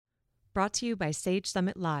Brought to you by Sage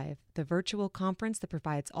Summit Live, the virtual conference that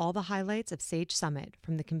provides all the highlights of Sage Summit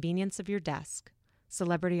from the convenience of your desk.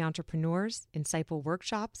 Celebrity entrepreneurs, insightful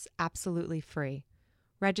workshops, absolutely free.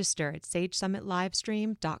 Register at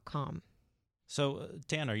sagesummitlivestream.com. So,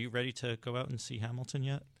 Dan, are you ready to go out and see Hamilton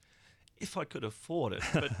yet? If I could afford it,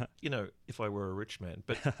 but, if I were a rich man.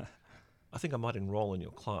 But I think I might enroll in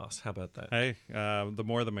your class. How about that? Hey, the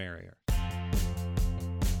more the merrier.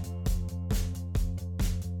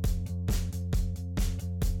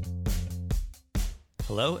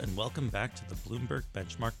 Hello and welcome back to the Bloomberg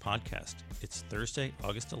Benchmark Podcast. It's Thursday,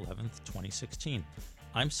 August 11th, 2016.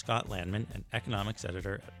 I'm Scott Lanman, an economics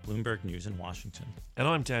editor at Bloomberg News in Washington. And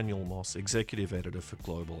I'm Daniel Moss, executive editor for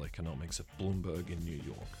global economics at Bloomberg in New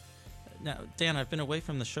York. Now, Dan, I've been away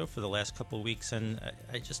from the show for the last couple of weeks, and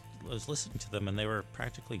I was listening to them, and they were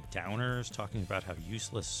practically downers, talking about how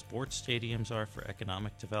useless sports stadiums are for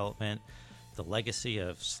economic development, the legacy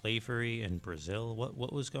of slavery in Brazil.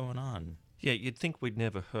 What was going on? Yeah, you'd think we'd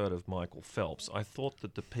never heard of Michael Phelps. I thought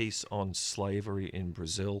that the piece on slavery in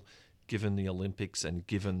Brazil, given the Olympics and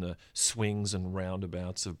given the swings and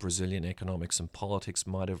roundabouts of Brazilian economics and politics,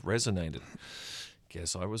 might have resonated.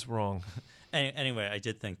 Guess I was wrong. Anyway, I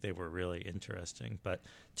did think they were really interesting. But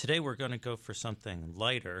today we're going to go for something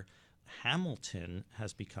lighter. Hamilton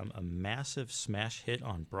has become a massive smash hit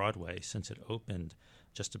on Broadway since it opened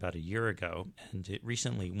just about a year ago, and it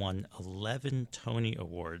recently won 11 Tony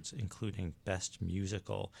Awards, including Best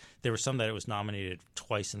Musical. There were some that it was nominated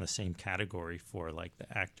twice in the same category for, like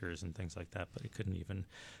the actors and things like that, but it couldn't even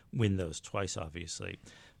win those twice, obviously.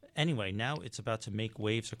 Anyway, now it's about to make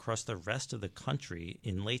waves across the rest of the country.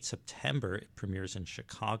 In late September, it premieres in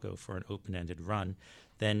Chicago for an open-ended run.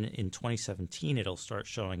 Then in 2017, it'll start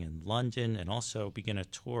showing in London and also begin a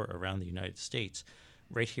tour around the United States.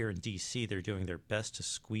 Right here in D.C., they're doing their best to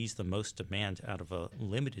squeeze the most demand out of a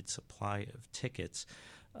limited supply of tickets.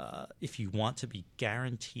 If you want to be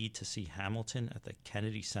guaranteed to see Hamilton at the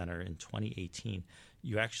Kennedy Center in 2018,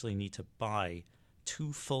 you actually need to buy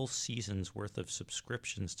 2 full seasons worth of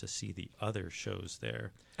subscriptions to see the other shows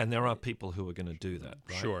there. And there are people who are going to do that,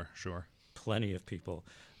 right? Sure. Plenty of people.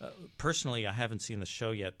 Personally, I haven't seen the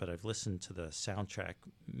show yet, but I've listened to the soundtrack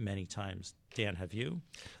many times. Dan, have you?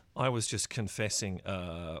 I was just confessing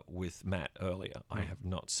with Matt earlier. I have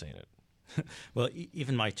not seen it. Well,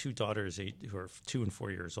 even my 2 daughters, who are 2 and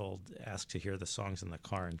 4 years old, ask to hear the songs in the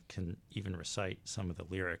car and can even recite some of the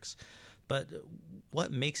lyrics. But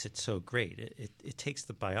what makes it so great? It takes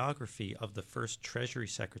the biography of the first Treasury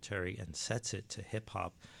Secretary and sets it to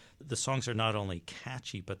hip-hop. The songs are not only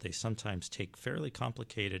catchy, but they sometimes take fairly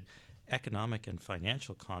complicated economic and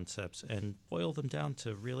financial concepts and boil them down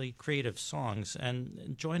to really creative songs.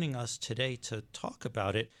 And joining us today to talk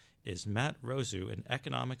about it is Matt Rousu, an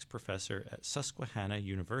economics professor at Susquehanna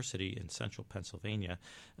University in central Pennsylvania.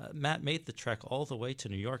 Matt made the trek all the way to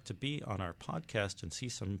New York to be on our podcast and see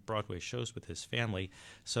some Broadway shows with his family.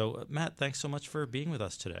 So, Matt, thanks so much for being with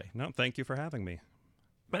us today. No, thank you for having me.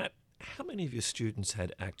 Matt, how many of your students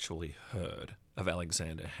had actually heard of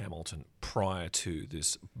Alexander Hamilton prior to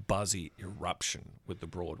this buzzy eruption with the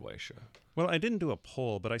Broadway show? Well, I didn't do a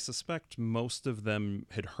poll, but I suspect most of them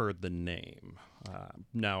had heard the name.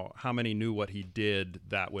 Now, how many knew what he did,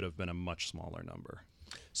 that would have been a much smaller number.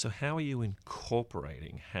 So how are you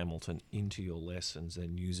incorporating Hamilton into your lessons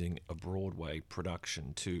and using a Broadway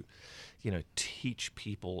production to, teach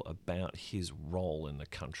people about his role in the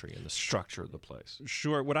country and the structure of the place?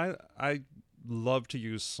 Sure. What I love to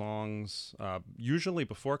use songs, usually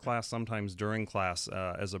before class, sometimes during class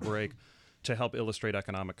as a break, to help illustrate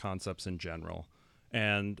economic concepts in general.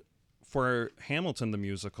 And for Hamilton the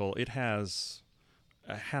musical, it has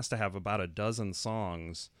to have about a dozen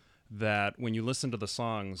songs that, when you listen to the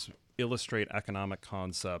songs, illustrate economic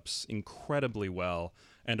concepts incredibly well.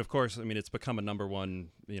 And of course, it's become a number one,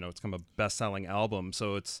 it's become a best-selling album.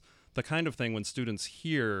 So it's the kind of thing when students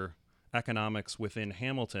hear economics within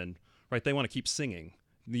Hamilton, right, they want to keep singing.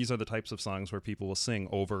 These are the types of songs where people will sing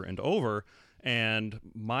over and over. And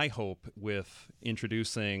my hope with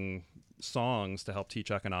introducing songs to help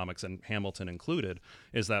teach economics, and Hamilton included,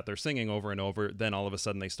 is that they're singing over and over. Then all of a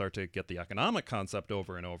sudden they start to get the economic concept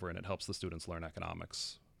over and over, and it helps the students learn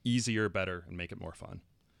economics easier, better, and make it more fun.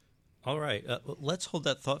 All right, let's hold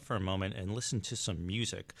that thought for a moment and listen to some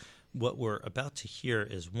music. What we're about to hear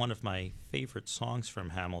is one of my favorite songs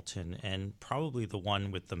from Hamilton, and probably the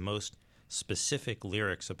one with the most specific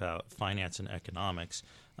lyrics about finance and economics.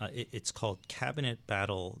 It's called Cabinet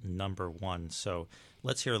Battle Number 1. So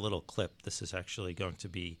let's hear a little clip. This is actually going to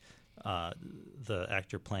be the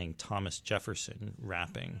actor playing Thomas Jefferson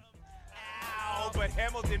rapping. But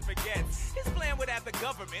Hamilton forgets his plan would have the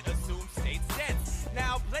government assume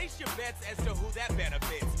Now place your bets as to who that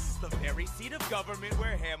benefits. The very seat of government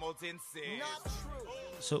where Hamilton sits. Not true.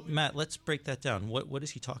 So, Matt, let's break that down. What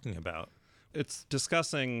is he talking about? It's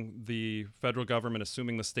discussing the federal government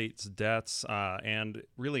assuming the state's debts and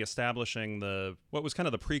really establishing what was kind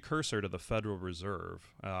of the precursor to the Federal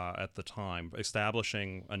Reserve at the time,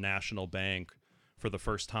 establishing a national bank for the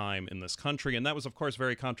first time in this country. And that was, of course,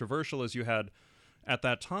 very controversial, as at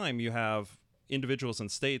that time, you have individuals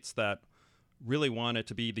and states that really want it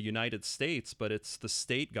to be the United States, but it's the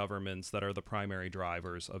state governments that are the primary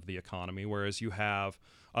drivers of the economy, whereas you have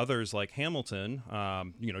others like Hamilton,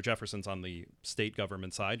 Jefferson's on the state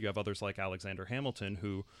government side. You have others like Alexander Hamilton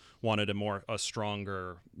who wanted a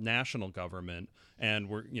stronger national government. And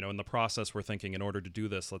we're, in the process, we're thinking in order to do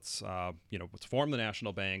this, let's form the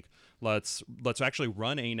national bank. Let's actually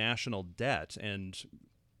run a national debt, and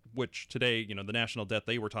which today, the national debt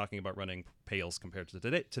they were talking about running pales compared to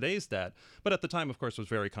today's debt. But at the time, of course, was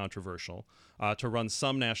very controversial to run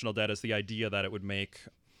some national debt as the idea that it would make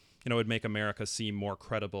America seem more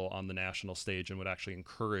credible on the national stage and would actually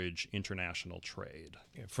encourage international trade.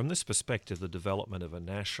 Yeah, from this perspective, the development of a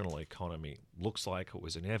national economy looks like it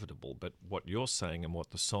was inevitable, but what you're saying and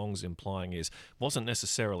what the song's implying wasn't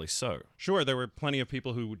necessarily so. Sure, there were plenty of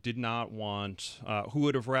people who did not want, who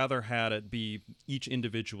would have rather had it be each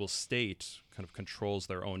individual state kind of controls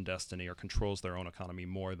their own destiny or controls their own economy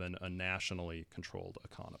more than a nationally controlled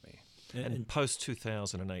economy. And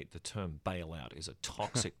post-2008, the term bailout is a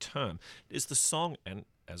toxic term. Is the song, and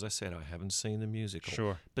as I said, I haven't seen the musical.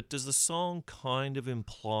 Sure. But does the song kind of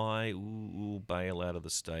imply, bail out of the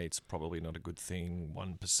states, probably not a good thing,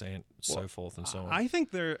 1%, so forth and so on?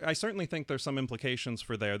 I certainly think there's some implications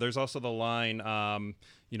for there. There's also the line,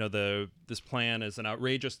 this plan is an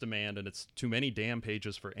outrageous demand and it's too many damn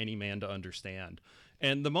pages for any man to understand.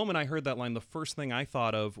 And the moment I heard that line, the first thing I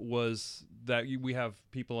thought of was that we have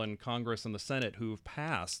people in Congress and the Senate who've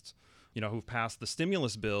passed the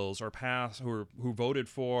stimulus bills or who voted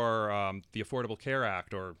for the Affordable Care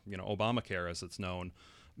Act or Obamacare as it's known,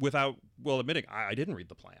 without admitting I didn't read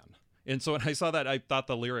the plan. And so when I saw that, I thought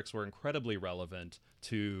the lyrics were incredibly relevant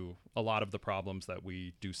to a lot of the problems that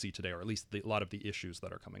we do see today, or at least a lot of the issues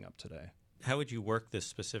that are coming up today. How would you work this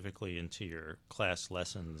specifically into your class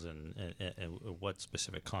lessons, and what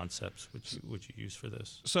specific concepts would you use for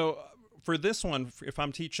this? So for this one, if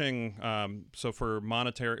I'm teaching, for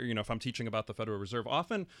monetary, if I'm teaching about the Federal Reserve,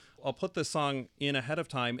 often I'll put this song in ahead of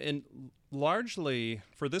time. And largely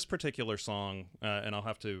for this particular song, and I'll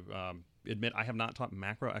have to admit I have not taught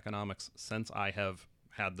macroeconomics since I have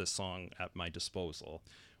had this song at my disposal.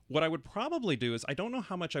 What I would probably do is I don't know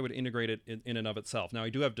how much I would integrate it in and of itself. Now, I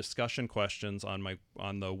do have discussion questions on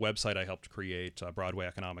the website I helped create,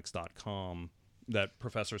 BroadwayEconomics.com, that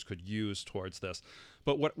professors could use towards this.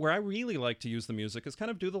 But where I really like to use the music is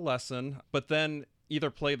kind of do the lesson, but then either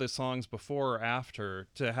play the songs before or after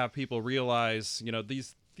to have people realize,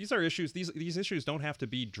 these are issues. These issues don't have to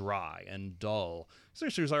be dry and dull. These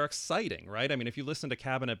issues are exciting, right? I mean, if you listen to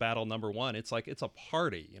Cabinet Battle #1, it's like it's a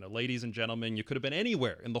party. Ladies and gentlemen, you could have been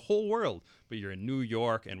anywhere in the whole world, but you're in New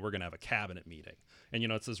York, and we're gonna have a cabinet meeting. And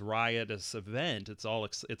it's this riotous event.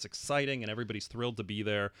 It's exciting, and everybody's thrilled to be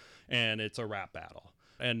there. And it's a rap battle.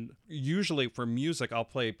 And usually for music, I'll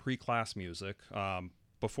play pre-class music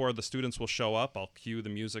before the students will show up. I'll cue the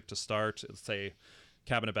music to start. Say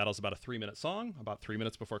Cabinet Battle is about a 3-minute song. About 3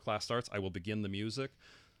 minutes before class starts, I will begin the music.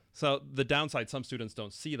 So the downside, some students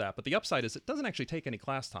don't see that, but the upside is it doesn't actually take any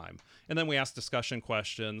class time. And then we ask discussion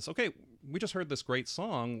questions. Okay, we just heard this great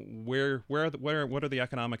song. What are the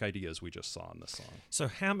economic ideas we just saw in this song? So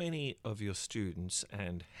how many of your students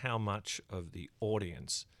and how much of the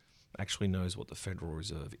audience actually knows what the Federal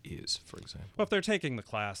Reserve is, for example? Well, if they're taking the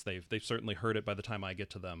class, they've certainly heard it by the time I get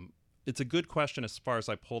to them. It's a good question as far as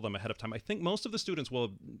I pull them ahead of time. I think most of the students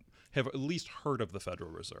will have at least heard of the Federal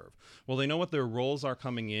Reserve. Well, they know what their roles are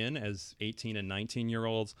coming in as 18 and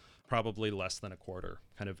 19-year-olds. Probably less than a quarter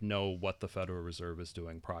kind of know what the Federal Reserve is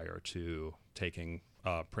doing prior to taking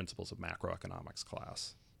Principles of Macroeconomics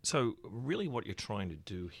class. So really what you're trying to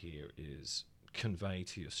do here is convey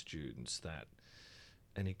to your students that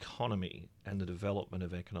an economy and the development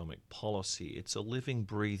of economic policy, it's a living,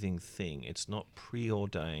 breathing thing. It's not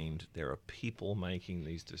preordained. There are people making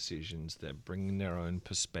these decisions. They're bringing their own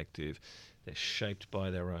perspective. They're shaped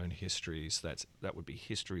by their own histories. That would be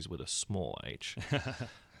histories with a small h.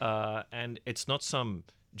 And it's not some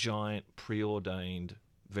giant, preordained,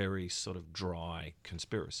 very sort of dry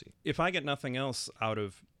conspiracy. If I get nothing else out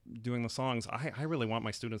of doing the songs, I really want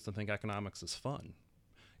my students to think economics is fun.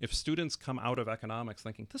 if students come out of economics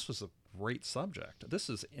thinking this was a great subject, this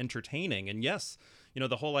is entertaining, and yes,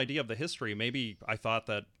 the whole idea of the history, maybe I thought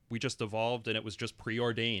that we just evolved and it was just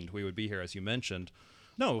preordained we would be here, as you mentioned.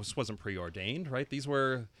 No, this wasn't preordained, right?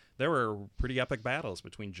 There were pretty epic battles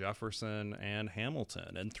between Jefferson and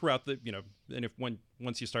Hamilton, and throughout and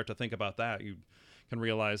once you start to think about that, you can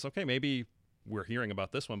realize, okay, maybe we're hearing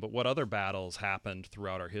about this one, but what other battles happened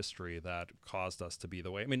throughout our history that caused us to be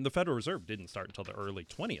the way? I mean, the Federal Reserve didn't start until the early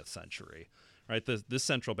 20th century, right? This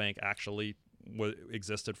central bank actually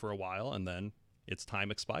existed for a while, and then its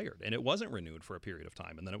time expired, and it wasn't renewed for a period of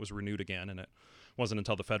time, and then it was renewed again, and it wasn't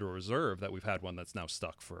until the Federal Reserve that we've had one that's now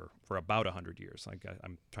stuck for about 100 years. I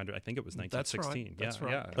think it was 1916. That's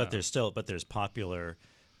right. Yeah. But there's popular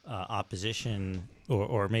opposition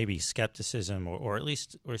or maybe skepticism or at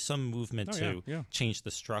least some movement to change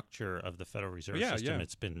the structure of the Federal Reserve system. Yeah.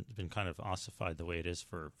 It's been kind of ossified the way it is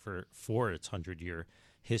for its 100-year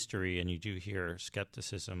history, and you do hear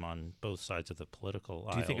skepticism on both sides of the political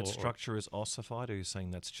aisle. Do you think its structure is ossified, or are you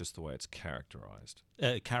saying that's just the way it's characterized?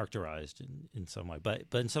 Characterized in some way, but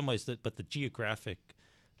in some ways, the geographic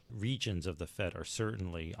regions of the Fed are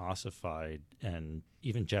certainly ossified, and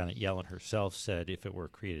even Janet Yellen herself said if it were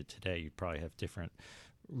created today, you'd probably have different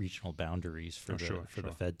regional boundaries for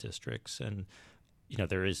the Fed districts, and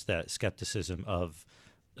there is that skepticism of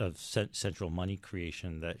central money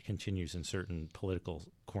creation that continues in certain political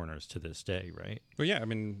corners to this day, right? Well, yeah, I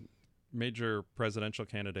mean, major presidential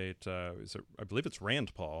candidate, I believe it's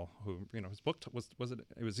Rand Paul, who, his book it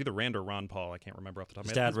was either Rand or Ron Paul, I can't remember off the top of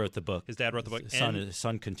my head. His dad wrote the book. His dad wrote the book. His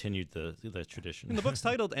son continued the tradition. And the book's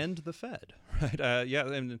titled "End the Fed," right?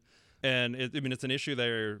 It's an issue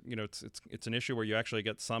there. It's an issue where you actually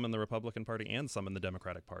get some in the Republican Party and some in the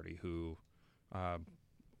Democratic Party who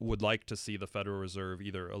would like to see the Federal Reserve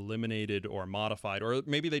either eliminated or modified, or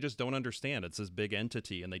maybe they just don't understand. It's this big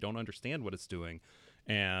entity and they don't understand what it's doing,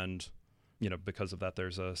 and because of that,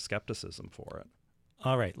 there's a skepticism for it.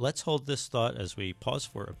 All right, let's hold this thought as we pause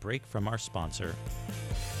for a break from our sponsor.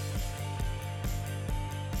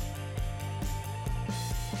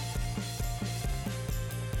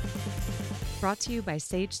 Brought to you by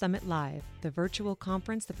Sage Summit Live, the virtual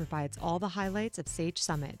conference that provides all the highlights of Sage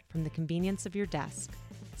Summit from the convenience of your desk.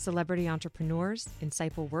 Celebrity entrepreneurs,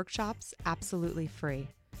 insightful workshops, absolutely free.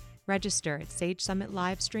 Register at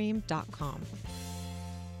sagesummitlivestream.com.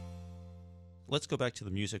 Let's go back to the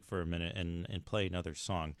music for a minute and play another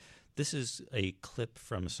song. This is a clip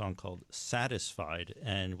from a song called "Satisfied,"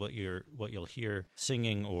 and what you'll hear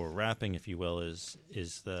singing or rapping, if you will, is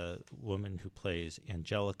the woman who plays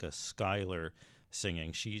Angelica Schuyler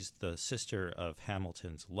singing. She's the sister of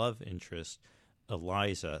Hamilton's love interest,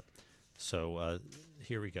 Eliza. So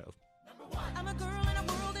here we go. I'm a girl in a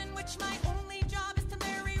world in which my only job is to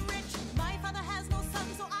marry rich. My father has no son,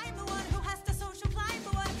 so I'm the one who has to social climb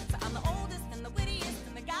for one. So I'm the oldest and the wittiest,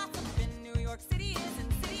 and the gossip in New York City is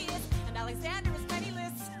insidious. And Alexander is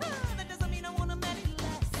penniless. That doesn't mean I want him any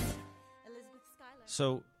less. Elizabeth Schuyler.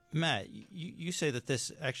 So, Matt, you say that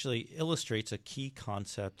this actually illustrates a key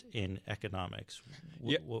concept in economics.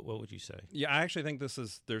 What would you say? Yeah, I actually think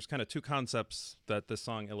there's kind of two concepts that this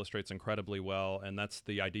song illustrates incredibly well, and that's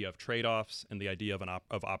the idea of trade-offs and the idea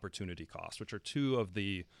of opportunity cost, which are two of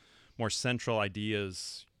the more central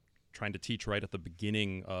ideas trying to teach right at the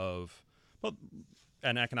beginning of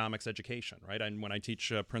an economics education, right? And when I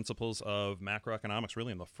teach principles of macroeconomics,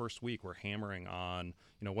 really in the first week, we're hammering on,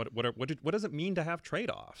 what does it mean to have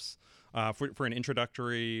trade-offs? For an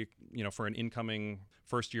introductory, for an incoming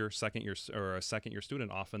first year, second year, or a second year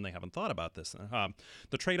student, often they haven't thought about this.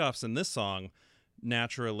 The trade-offs in this song,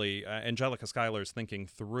 naturally, Angelica Schuyler is thinking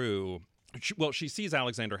through. She sees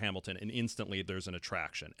Alexander Hamilton, and instantly there's an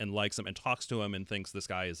attraction, and likes him, and talks to him, and thinks this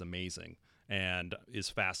guy is amazing, and is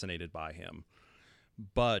fascinated by him,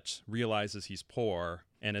 but realizes he's poor.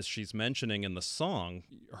 And as she's mentioning in the song,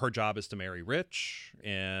 her job is to marry rich,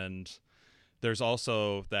 and there's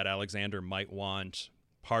also that Alexander might want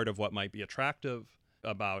part of what might be attractive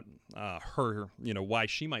about her, why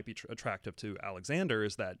she might be attractive to Alexander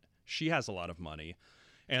is that she has a lot of money.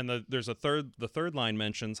 And the third line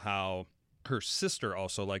mentions how her sister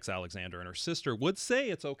also likes Alexander, and her sister would say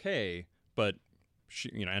it's okay, but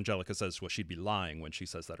Angelica says, well, she'd be lying when she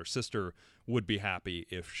says that her sister would be happy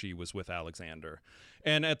if she was with Alexander.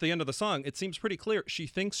 And at the end of the song, it seems pretty clear. She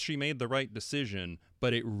thinks she made the right decision,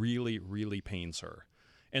 but it really, really pains her.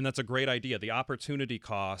 And that's a great idea. The opportunity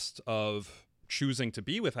cost of choosing to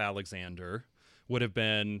be with Alexander would have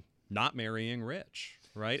been not marrying rich,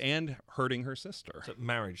 right? And hurting her sister. So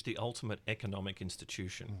marriage, the ultimate economic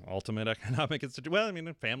institution. Ultimate economic institution. Well, I mean,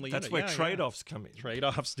 a family That's unit. where trade-offs come in.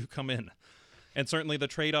 Trade-offs do come in. And certainly the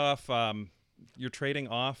trade-off, you're trading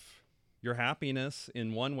off your happiness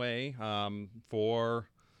in one way for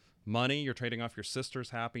money. You're trading off your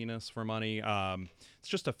sister's happiness for money. It's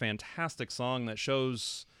just a fantastic song that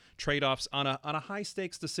shows trade-offs on a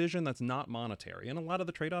high-stakes decision that's not monetary. And a lot of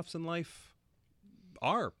the trade-offs in life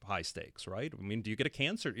are high stakes, right? I mean, do you get a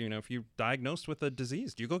cancer? If you're diagnosed with a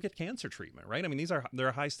disease, do you go get cancer treatment, right? I mean, there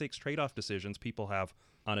are high stakes trade-off decisions people have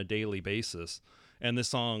on a daily basis. And this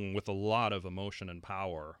song, with a lot of emotion and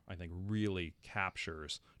power, I think really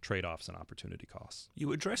captures trade-offs and opportunity costs.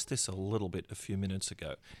 You addressed this a little bit a few minutes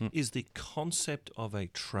ago. Is the concept of a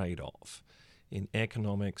trade-off in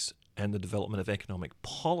economics and the development of economic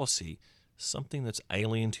policy something that's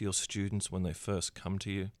alien to your students when they first come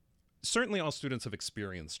to you? Certainly all students have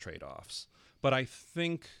experienced trade-offs, but I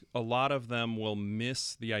think a lot of them will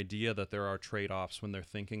miss the idea that there are trade-offs when they're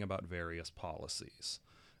thinking about various policies.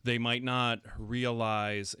 They might not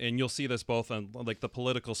realize, and you'll see this both on like the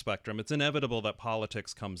political spectrum, it's inevitable that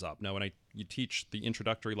politics comes up. Now, when you teach the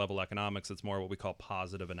introductory level economics, it's more what we call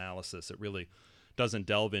positive analysis. It really doesn't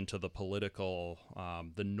delve into the political,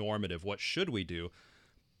 the normative, what should we do?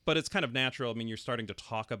 But it's kind of natural. I mean, you're starting to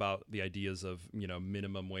talk about the ideas of,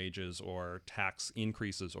 minimum wages or tax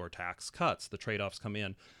increases or tax cuts. The trade-offs come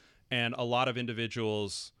in. And a lot of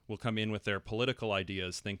individuals will come in with their political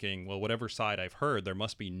ideas thinking, well, whatever side I've heard, there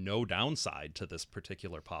must be no downside to this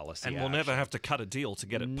particular policy. And we'll never have to cut a deal to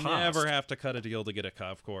get it passed. Never have to cut a deal to get it cut,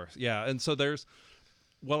 of course. Yeah, and so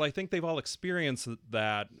I think they've all experienced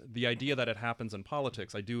that, the idea that it happens in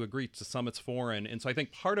politics, I do agree, to some it's foreign. And so I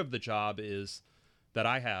think part of the job that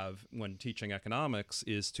I have when teaching economics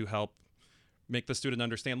is to help make the student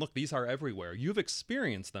understand, look, these are everywhere. You've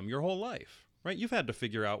experienced them your whole life, right? You've had to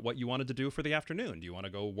figure out what you wanted to do for the afternoon. Do you want to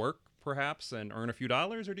go work, perhaps, and earn a few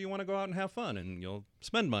dollars, or do you want to go out and have fun and you'll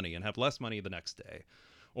spend money and have less money the next day?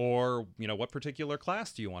 Or, what particular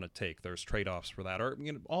class do you want to take? There's trade-offs for that. Or,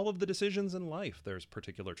 all of the decisions in life, there's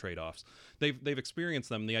particular trade-offs. They've experienced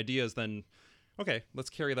them. The idea is then, okay, let's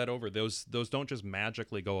carry that over. Those don't just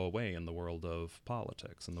magically go away in the world of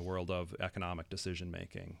politics, in the world of economic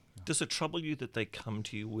decision-making. Does it trouble you that they come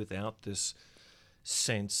to you without this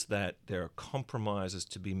sense that there are compromises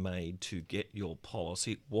to be made to get your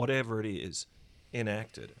policy, whatever it is,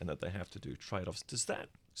 enacted, and that they have to do trade-offs? Does that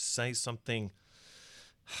say something,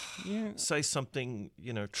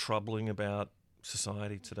 troubling about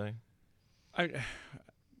society today? I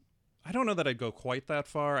don't know that I'd go quite that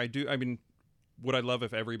far. Would I love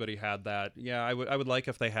if everybody had that? Yeah, I would like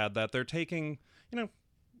if they had that. They're taking,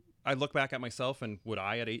 I look back at myself, and would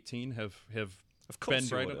I at 18 have of course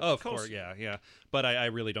been bright? Of course, yeah. But I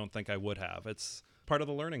really don't think I would have. It's part of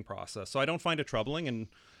the learning process. So I don't find it troubling. And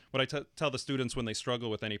what I tell the students when they struggle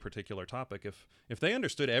with any particular topic, if they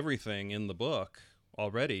understood everything in the book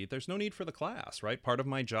already, there's no need for the class, right? Part of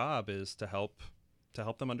my job is to help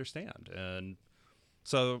them understand. And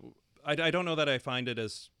so I don't know that I find it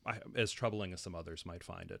as troubling as some others might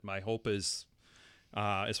find it. My hope is,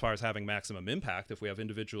 as far as having maximum impact, if we have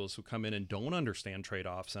individuals who come in and don't understand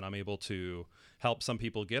trade-offs, and I'm able to help some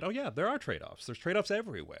people get, oh yeah, there are trade-offs. There's trade-offs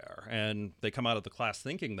everywhere. And they come out of the class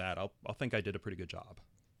thinking that, I'll think I did a pretty good job.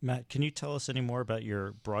 Matt, can you tell us any more about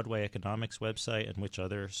your Broadway economics website and which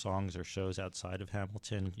other songs or shows outside of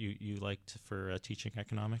Hamilton you liked for teaching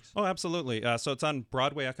economics? Oh, absolutely. So it's on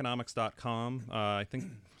BroadwayEconomics.com. I think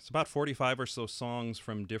it's about 45 or so songs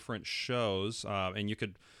from different shows, and you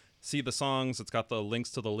could see the songs. It's got the links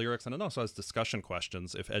to the lyrics, and it also has discussion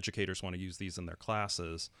questions if educators want to use these in their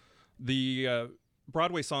classes. The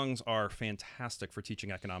Broadway songs are fantastic for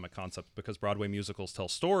teaching economic concepts because Broadway musicals tell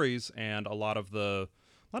stories, and a lot of the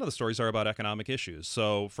stories are about economic issues.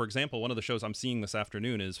 So, for example, one of the shows I'm seeing this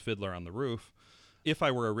afternoon is Fiddler on the Roof. If I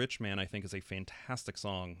Were a Rich Man, I think, is a fantastic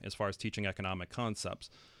song as far as teaching economic concepts.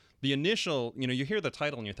 The initial, you hear the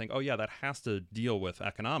title and you think, oh yeah, that has to deal with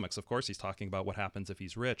economics. Of course, he's talking about what happens if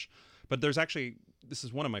he's rich. But this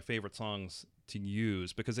is one of my favorite songs to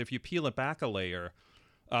use, because if you peel it back a layer,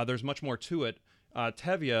 there's much more to it.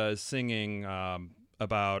 Tevye is singing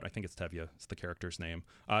about, I think it's Tevye, it's the character's name,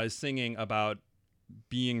 is singing about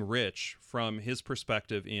being rich from his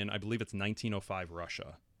perspective in, I believe it's 1905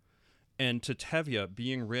 Russia. And to Tevye,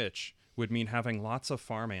 being rich would mean having lots of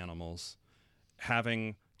farm animals,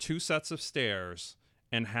 having 2 sets of stairs,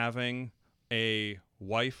 and having a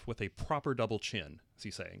wife with a proper double chin, as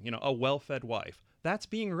he's saying, a well-fed wife. That's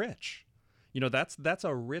being rich. That's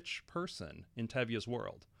a rich person in Tevye's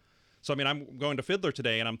world. So, I'm going to Fiddler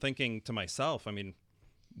today, and I'm thinking to myself,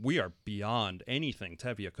 we are beyond anything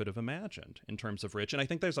Tevye could have imagined in terms of rich. And I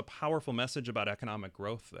think there's a powerful message about economic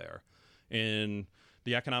growth there. In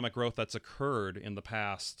the economic growth that's occurred in the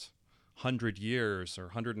past 100 years or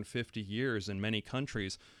 150 years in many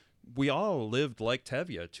countries, we all lived like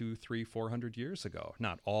Tevye 200, 300, 400 years ago.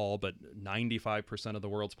 Not all, but 95% of the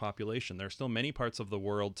world's population. There are still many parts of the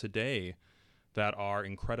world today that are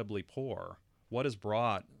incredibly poor. What has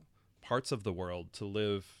brought parts of the world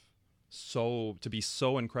to be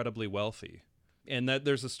so incredibly wealthy? And that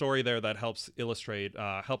there's a story there that helps illustrate,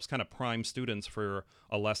 helps kind of prime students for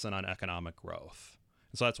a lesson on economic growth.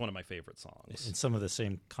 So that's one of my favorite songs. And some of the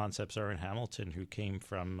same concepts are in Hamilton, who came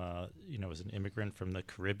from, as an immigrant from the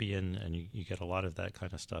Caribbean, and you get a lot of that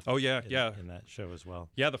kind of stuff. Oh, yeah, in that show as well.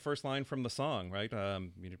 Yeah, the first line from the song, right?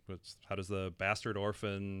 How does the bastard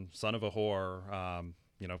orphan, son of a whore,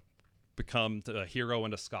 become a hero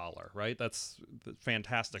and a scholar, right? That's the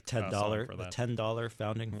fantastic song for that. The $10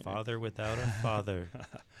 founding father without a father.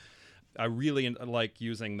 I really like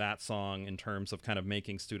using that song in terms of kind of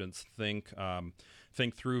making students think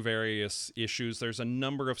through various issues. There's a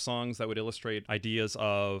number of songs that would illustrate ideas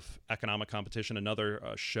of economic competition. Another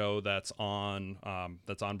show that's on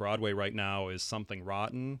Broadway right now is Something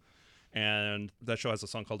Rotten, and that show has a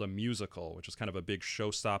song called A Musical, which is kind of a big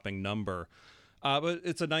show-stopping number. But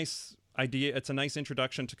it's a nice idea. It's a nice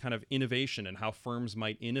introduction to kind of innovation and how firms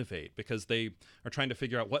might innovate, because they are trying to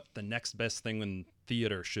figure out what the next best thing in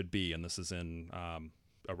theater should be. And this is in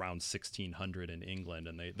around 1600 in England.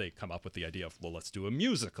 And they come up with the idea of, well, let's do a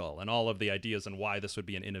musical, and all of the ideas and why this would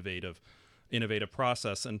be an innovative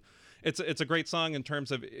process. And it's a great song in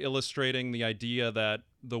terms of illustrating the idea that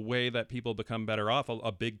the way that people become better off,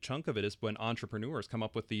 a big chunk of it is when entrepreneurs come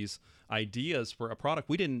up with these ideas for a product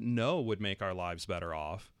we didn't know would make our lives better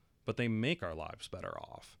off, but they make our lives better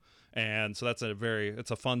off. And so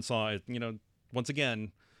it's a fun song. Once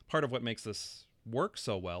again, part of what makes this work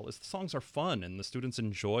so well is the songs are fun and the students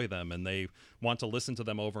enjoy them and they want to listen to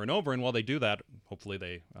them over and over. And while they do that, hopefully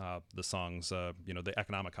the songs, the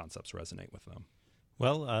economic concepts resonate with them.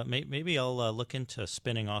 Well, maybe I'll look into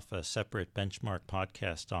spinning off a separate benchmark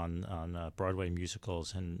podcast on Broadway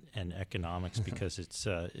musicals and economics, because it's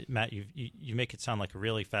Matt, you make it sound like a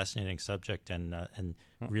really fascinating subject, and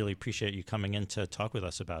really appreciate you coming in to talk with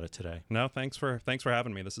us about it today. No, thanks for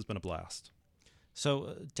having me. This has been a blast.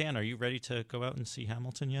 So, Dan, are you ready to go out and see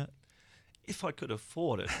Hamilton yet? If I could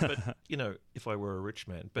afford it, but if I were a rich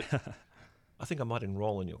man, but I think I might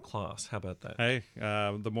enroll in your class. How about that? Hey,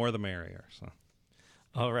 the more the merrier. So.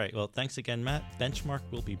 All right. Well, thanks again, Matt. Benchmark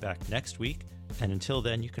will be back next week. And until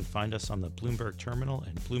then, you can find us on the Bloomberg Terminal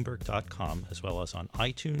and Bloomberg.com, as well as on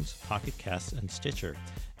iTunes, Pocket Casts, and Stitcher.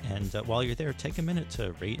 And while you're there, take a minute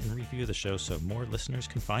to rate and review the show so more listeners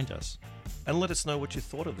can find us. And let us know what you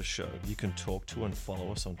thought of the show. You can talk to and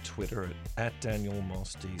follow us on Twitter at Daniel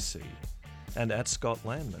Moss DC and at Scott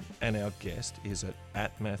Lanman. And our guest is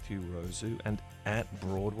at Matthew Rousu and at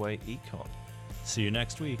Broadway Econ. See you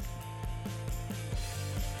next week.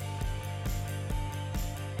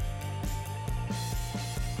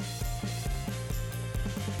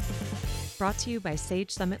 Brought to you by Sage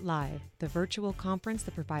Summit Live, the virtual conference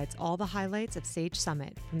that provides all the highlights of Sage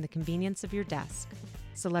Summit from the convenience of your desk.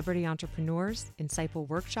 Celebrity entrepreneurs, insightful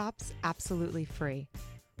workshops, absolutely free.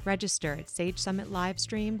 Register at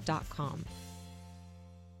sagesummitlivestream.com.